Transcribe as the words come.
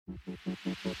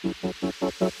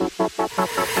We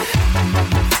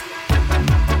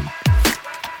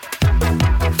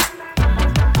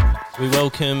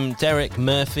welcome Derek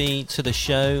Murphy to the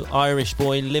show, Irish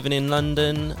boy living in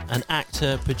London, an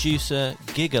actor, producer,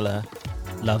 giggler,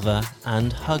 lover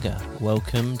and hugger.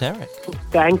 Welcome, Derek.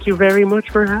 Thank you very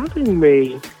much for having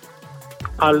me.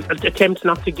 I'll attempt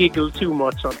not to giggle too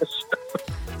much on this.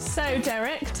 So,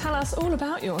 Derek, tell us all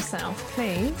about yourself,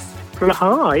 please.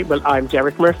 Hi, well, I'm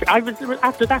Derek Murphy.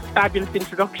 After that fabulous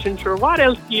introduction, sure, what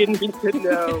else do you need to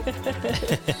know?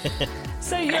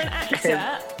 So, you're an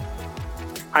actor.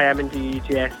 I am indeed,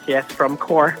 yes, from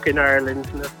Cork in Ireland,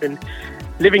 and I've been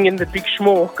living in the big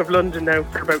smoke of London now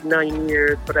for about 9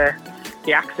 years, but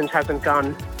the accent hasn't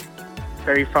gone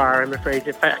very far, I'm afraid.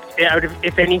 In fact,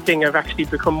 if anything, I've actually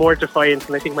become more defiant,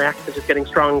 and I think my accent is getting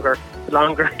stronger the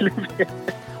longer I live here.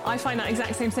 I find that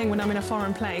exact same thing when I'm in a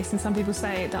foreign place, and some people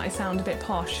say that I sound a bit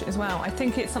posh as well. I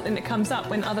think it's something that comes up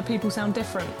when other people sound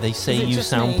different. They say you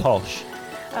sound posh.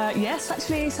 Yes,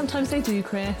 actually, sometimes they do,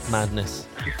 Chris. Madness.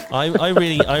 I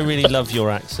really love your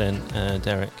accent,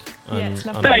 Derek. Yes,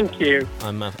 lovely. Thank you.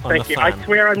 I'm a Thank you. fan. I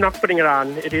swear I'm not putting it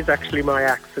on. It is actually my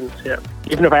accent. Yeah.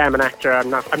 Even if I am an actor, I'm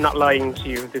not lying to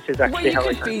you. This is actually how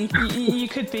I sound. You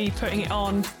could be putting it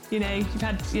on. You know, you've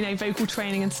had vocal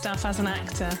training and stuff as an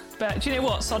actor. But do you know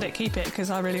what? Sod it, keep it, because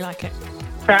I really like it.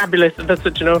 Fabulous. That's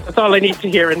what, that's all I need to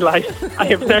hear in life. I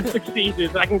have now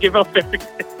succeeded. I can give up everything.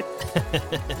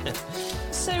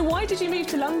 So why did you move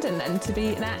to London then to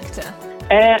be an actor?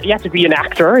 You have to be an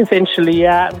actor, essentially,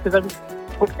 because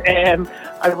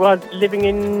I was living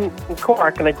in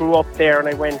Cork, and I grew up there, and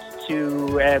I went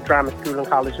to drama school and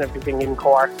college and everything in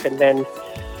Cork, and then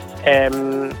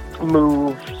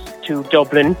moved to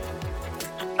Dublin,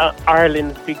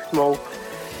 Ireland's big smoke,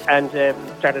 and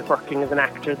started working as an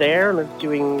actor there, and I was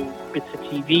doing bits of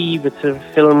TV, bits of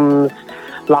films,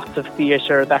 lots of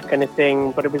theatre, that kind of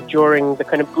thing. But it was during the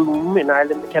kind of boom in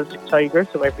Ireland, the Celtic Tiger,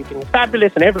 so everything was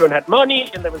fabulous and everyone had money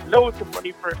and there was loads of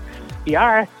money for the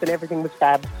arts and everything was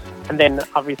fab. And then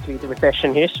obviously the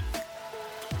recession hit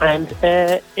and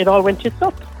it all went tits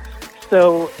up.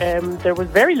 So there was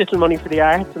very little money for the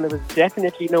arts and there was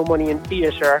definitely no money in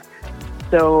theatre.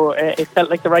 So it felt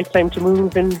like the right time to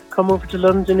move and come over to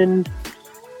London and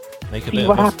see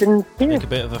what happens here. Make a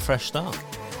bit of a fresh start.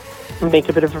 Make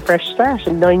a bit of a fresh start,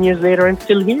 and 9 years later I'm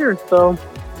still here, so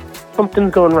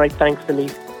something's going right, thankfully.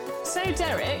 So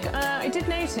Derek, I did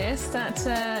notice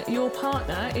that your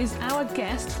partner is our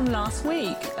guest from last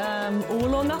week,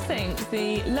 All or Nothing,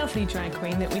 the lovely drag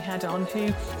queen that we had on,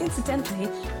 who incidentally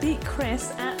beat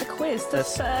Chris at the quiz, the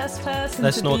first person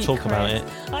Let's to not beat talk Chris. about it.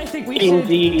 I think we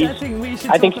Indeed. should. I think we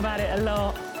should talk about it a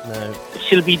lot. No.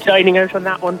 She'll be dining out on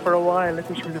that one for a while. I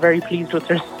think she was very pleased with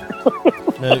herself.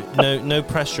 No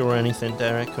pressure or anything,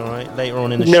 Derek, all right? Later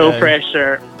on in the show. No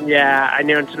pressure. Yeah, I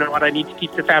know. And you know what? I need to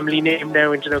keep the family name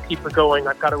now and, keep her going.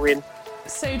 I've got to win.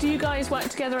 So do you guys work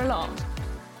together a lot?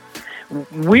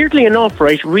 Weirdly enough,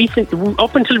 right,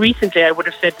 up until recently, I would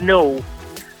have said no.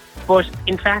 But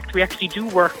in fact, we actually do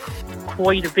work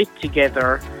quite a bit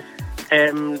together.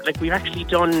 We've actually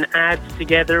done ads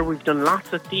together. We've done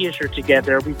lots of theatre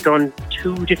together. We've done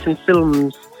 2 different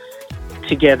films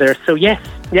together. So yes,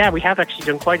 we have actually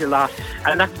done quite a lot.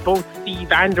 And that's both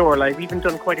Steve and Orla. I've even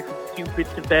done quite a few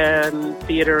bits of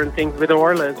theatre and things with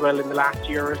Orla as well in the last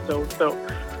year or so.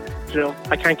 So,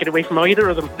 I can't get away from either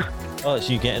of them. Oh, it's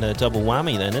you getting a double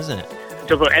whammy then, isn't it?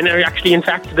 And actually, in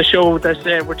fact, the show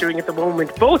that we're doing at the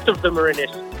moment, both of them are in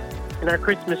it. In our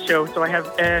Christmas show, so I have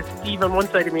Steve on one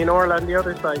side of me and Orla on the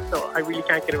other side, so I really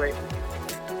can't get away.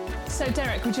 So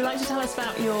Derek, would you like to tell us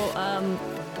about your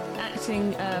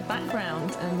acting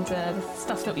background and the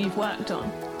stuff that you've worked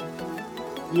on?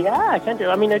 Yeah, I can do.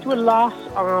 I mean, I do a lot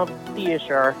of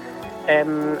theatre,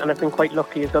 and I've been quite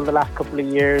lucky as well the last couple of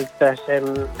years that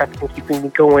that's been keeping me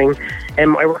going. I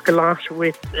work a lot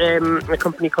with a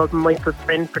company called Michael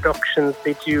Friend Productions.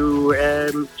 They do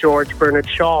George Bernard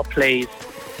Shaw plays.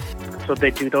 So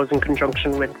they do those in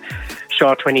conjunction with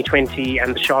Shaw 2020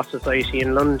 and the Shaw Society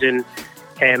in London.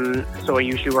 So I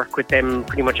usually work with them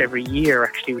pretty much every year,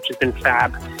 actually, which has been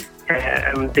fab.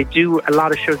 They do a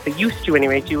lot of shows, they used to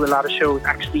anyway, do a lot of shows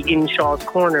actually in Shaw's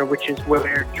Corner, which is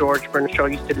where George Bernard Shaw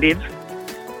used to live.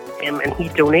 And he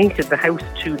donated the house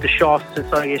to the Shaw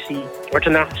Society, or to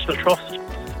National Trust,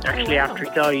 actually, after he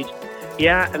died.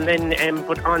 Yeah, and then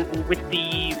but on with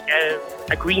the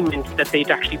agreement that they'd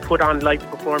actually put on live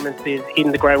performances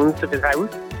in the grounds of his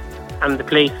house, and the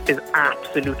place is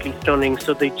absolutely stunning.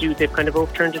 So they've kind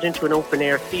of turned it into an open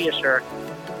air theatre.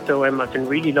 So I've been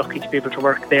really lucky to be able to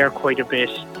work there quite a bit.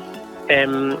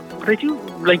 But I do,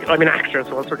 I'm an actor,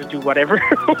 so I'll sort of do whatever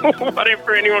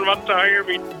anyone wants to hire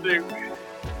me to do.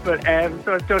 But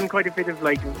so I've done quite a bit of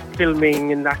like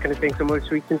filming and that kind of thing. So most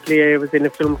recently I was in a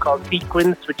film called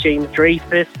Sequence with James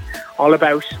Dreyfus, all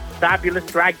about fabulous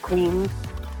drag queens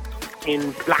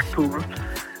in Blackpool.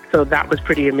 So that was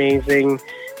pretty amazing.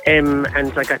 And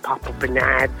like I pop up in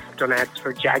ads, done ads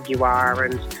for Jaguar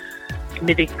and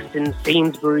Midix and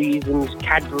Sainsbury's and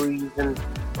Cadbury's and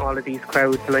all of these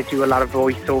crowds. And I do a lot of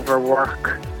voiceover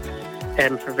work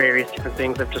for various different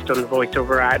things. I've just done a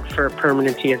voiceover ad for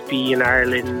Permanent TSB in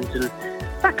Ireland and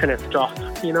that kind of stuff,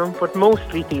 you know, but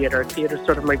mostly theatre. Theatre's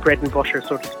sort of my bread and butter,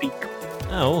 so to speak.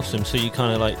 Oh, awesome. So you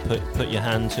kind of like put your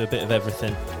hand to a bit of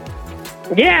everything.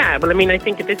 Yeah, well, I mean, I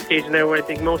think at this stage now, I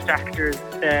think most actors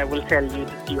will tell you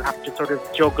that you have to sort of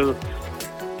juggle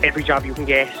every job you can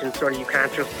get, and sort of you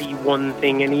can't just be one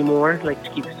thing anymore. Like, to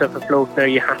keep yourself afloat now,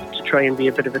 you have to try and be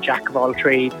a bit of a jack of all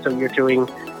trades. So you're doing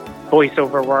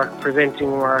voiceover work,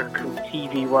 presenting work,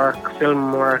 TV work,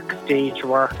 film work, stage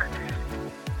work,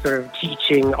 sort of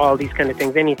teaching, all these kind of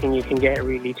things, anything you can get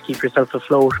really to keep yourself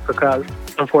afloat, because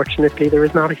unfortunately there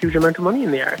is not a huge amount of money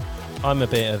in the arts. I'm a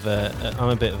bit of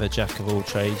a jack of all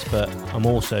trades, but I'm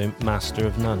also master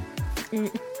of none.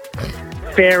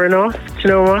 Fair enough. Do you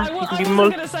know what? I wasn't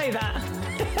going to say that.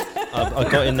 I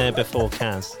got in there before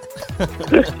Kaz.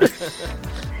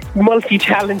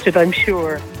 Multi-talented, I'm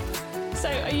sure. So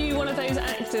are you one of those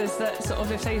actors that sort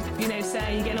of, if they, you know,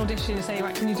 say you get an audition and say,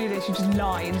 right, can you do this? You just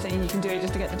lie and say you can do it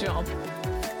just to get the job.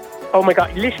 Oh my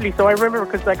God, literally. So I remember,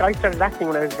 because like I started acting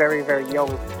when I was very, very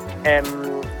young.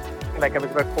 Like I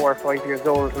was about 4 or 5 years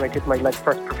old, and I did my like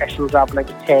first professional job when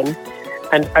I was 10.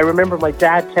 And I remember my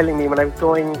dad telling me when I was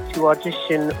going to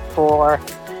audition for, do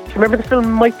you remember the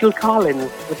film Michael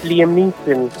Collins with Liam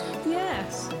Neeson?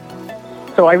 Yes.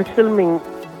 So I was I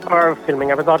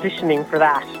was auditioning for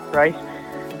that, right?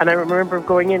 And I remember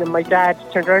going in, and my dad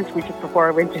turned around to me just before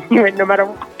I went in. He went, no matter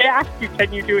what I ask you,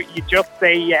 can you do it? You just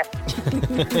say yes.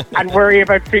 And worry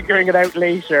about figuring it out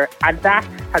later. And that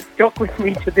has stuck with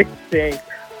me to this day.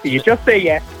 So you just say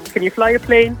yes. Can you fly a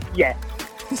plane? Yes.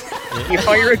 Can you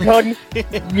fire a gun?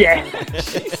 Yes.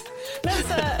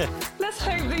 Let's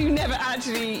hope that you never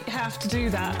actually have to do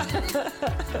that.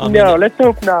 No, let's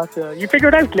hope not. You figure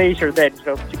it out later then,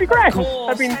 so it'll be great. Of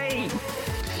course, hey.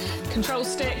 Control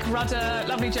stick, rudder,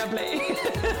 lovely jubbly.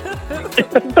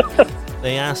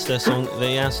 They asked us on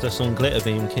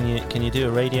Glitterbeam, can you do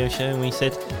a radio show? And we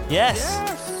said yes.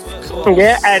 Of course.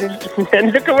 Yeah,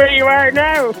 and look at where you are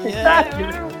now. Yeah.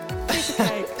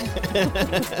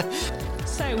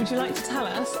 So, would you like to tell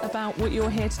us about what you're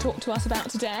here to talk to us about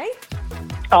today?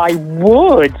 I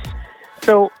would.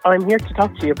 So I'm here to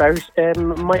talk to you about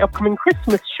my upcoming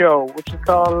Christmas show, which is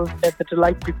called The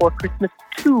Delight Before Christmas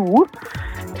 2,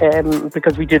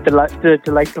 because we did the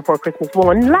Delight Before Christmas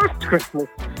 1 last Christmas.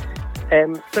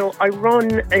 So I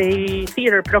run a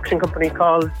theatre production company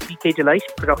called DK Delight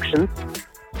Productions,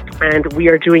 and we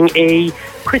are doing a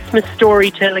Christmas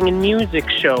storytelling and music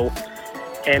show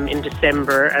in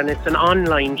December, and it's an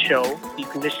online show. So you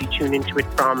can literally tune into it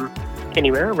from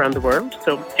anywhere around the world,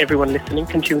 so everyone listening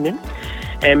can tune in.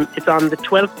 It's on the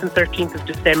 12th and 13th of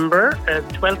December. The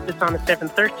 12th is on at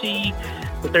 7:30,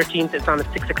 the 13th is on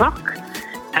at 6 o'clock,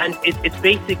 and it's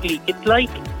basically, it's like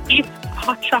if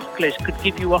hot chocolate could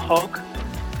give you a hug.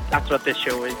 That's what this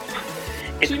show is.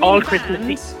 It's all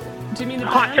Christmassy. Do you mean the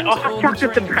hot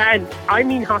chocolate the band? I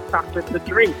mean hot chocolate the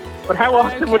drink. But how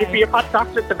often would it be if hot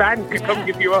chocolate the band could come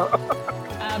give you a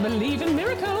I believe in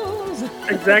miracles.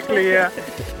 Exactly, yeah.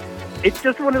 It's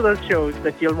just one of those shows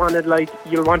that you'll want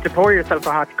to pour yourself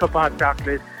a hot cup of hot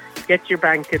chocolate, get your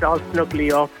blanket all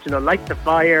snugly up, light the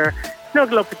fire,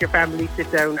 snuggle up with your family,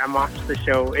 sit down and watch the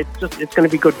show. It's going to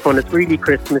be good fun. It's really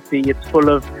Christmassy. It's full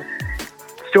of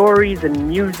stories and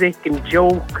music and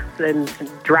jokes and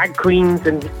drag queens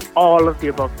and all of the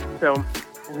above. So,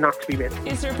 not to be missed.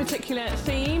 Is there a particular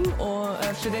theme or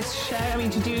for this show? I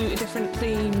mean, do you do a different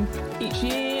theme each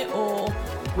year, or?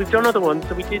 We've done other ones.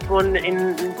 So we did one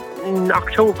in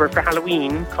October for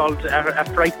Halloween called A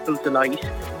Frightful Delight,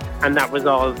 and that was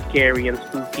all scary and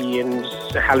spooky and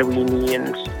Halloweeny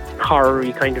and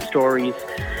horror-y kind of stories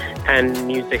and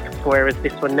music. Whereas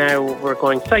this one now, we're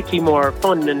going slightly more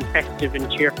fun and festive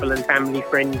and cheerful and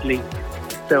family-friendly.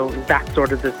 So that's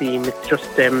sort of the theme. It's just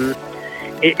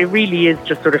it really is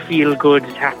just sort of feel-good,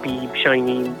 happy,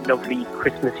 shiny, lovely,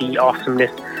 Christmassy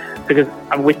awesomeness. Because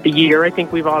with the year I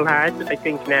think we've all had, I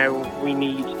think now we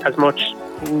need as much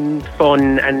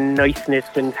fun and niceness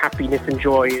and happiness and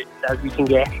joy as we can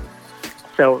get.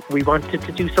 So we wanted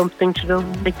to do something to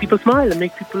make people smile and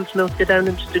make people sit down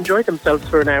and just enjoy themselves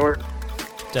for an hour.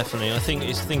 Definitely. I think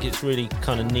it's really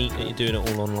kind of neat that you're doing it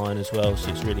all online as well, so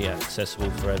it's really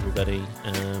accessible for everybody.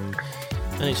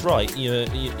 And it's right. You're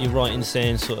right in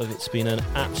saying sort of it's been an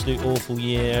absolute awful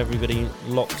year. Everybody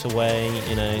locked away.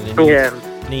 You know,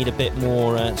 they need a bit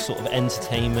more sort of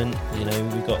entertainment. You know,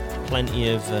 we've got plenty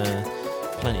of sort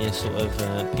of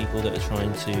people that are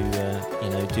trying to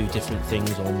do different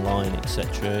things online,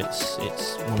 etc.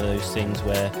 It's one of those things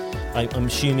where I'm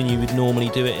assuming you would normally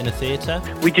do it in a theatre.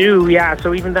 We do, yeah.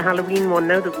 So even the Halloween one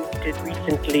now that we did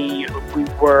recently, we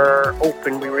were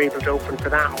able to open for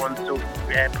that one. So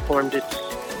we performed it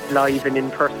live and in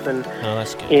person. Oh,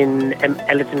 that's good. In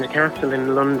Elephant Castle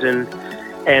in London.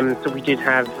 So we did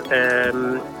have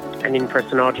an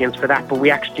in-person audience for that, but we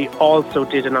actually also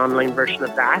did an online version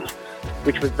of that,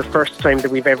 which was the first time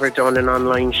that we've ever done an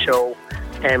online show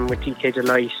with TK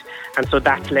Delight. And so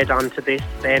that led on to this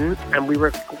then. And we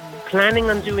were planning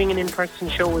on doing an in-person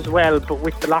show as well, but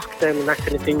with the lockdown and that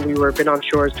kind of thing, we were a bit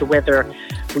unsure as to whether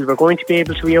we were going to be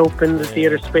able to reopen the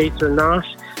theatre space or not.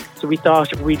 So we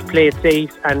thought we'd play it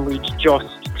safe and we'd just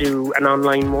do an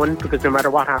online one, because no matter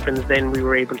what happens then we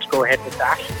were able to go ahead with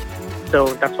that.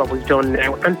 So that's what we've done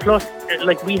now. And plus,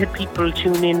 like, we had people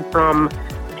tune in from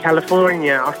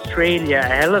California, Australia, a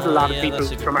hell of a lot of people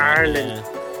from Ireland.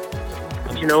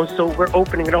 Yeah. You know, so we're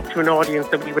opening it up to an audience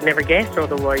that we would never get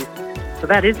otherwise. So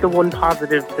that is the one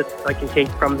positive that I can take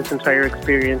from this entire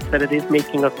experience, that it is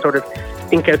making us sort of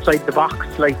think outside the box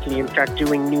slightly and start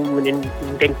doing new and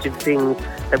inventive things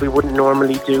that we wouldn't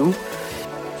normally do.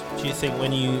 Do you think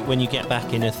when you get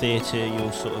back in a theatre,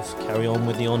 you'll sort of carry on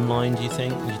with the online, do you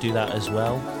think? Will you do that as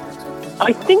well?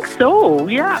 I think so,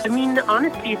 yeah. I mean,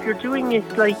 honestly, if you're doing it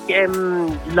like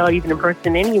live and in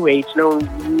person anyway, you know,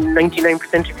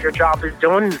 99% of your job is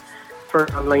done for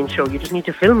an online show. You just need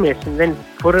to film it and then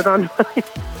put it online.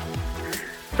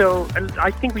 So I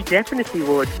think we definitely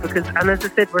would, because, and as I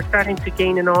said, we're starting to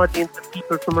gain an audience of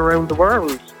people from around the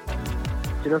world.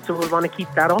 You know, so we'll want to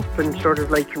keep that up and sort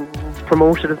of like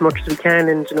promote it as much as we can,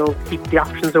 and, you know, keep the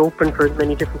options open for as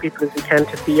many different people as we can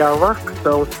to see our work.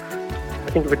 So I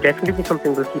think it would definitely be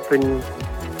something we'll keep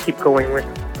going with.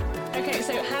 Okay,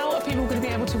 so how are people going to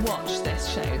be able to watch this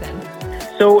show then?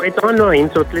 So it's online,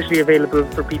 so it's literally available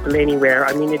for people anywhere.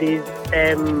 I mean, it is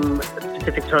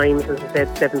specific times, as I said,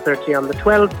 7:30 on the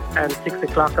 12th and 6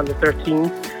 o'clock on the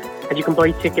 13th. And you can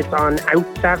buy tickets on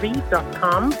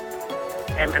outsavvy.com.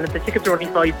 And the tickets are only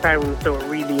 £5, so it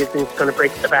really isn't going to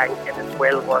break the bank, and it's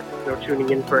well worth tuning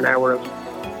in for an hour of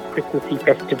Christmassy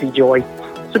festive joy.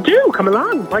 So do come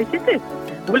along, buy tickets.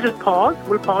 We'll just pause.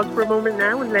 We'll pause for a moment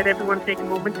now and let everyone take a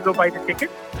moment to go buy the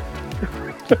tickets.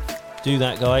 Do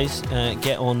that, guys.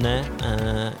 Get on there.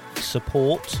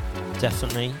 Support,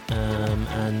 definitely.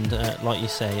 And like you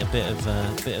say, a bit of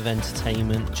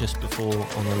entertainment just before,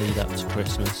 on the lead up to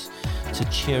Christmas, to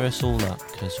cheer us all up,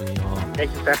 because we are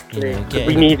exactly.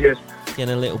 We need it.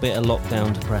 Getting a little bit of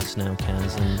lockdown depressed now,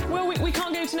 Kaz. And well, we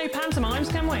can't go to no pantomimes,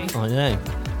 can we? I know.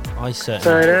 I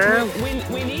certainly.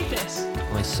 We need this.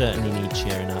 I certainly need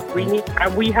cheering up.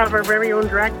 We have our very own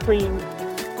drag queen.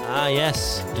 Ah,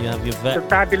 yes. You have your the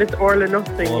fabulous Orla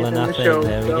Nothing is in the show.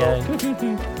 There we go.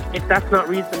 If that's not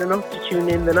reason enough to tune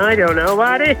in, then I don't know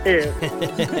what is.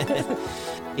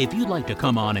 If you'd like to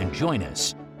come on and join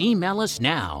us, email us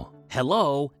now.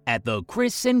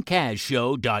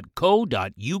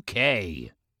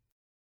 hello@thechrisandkazshow.co.uk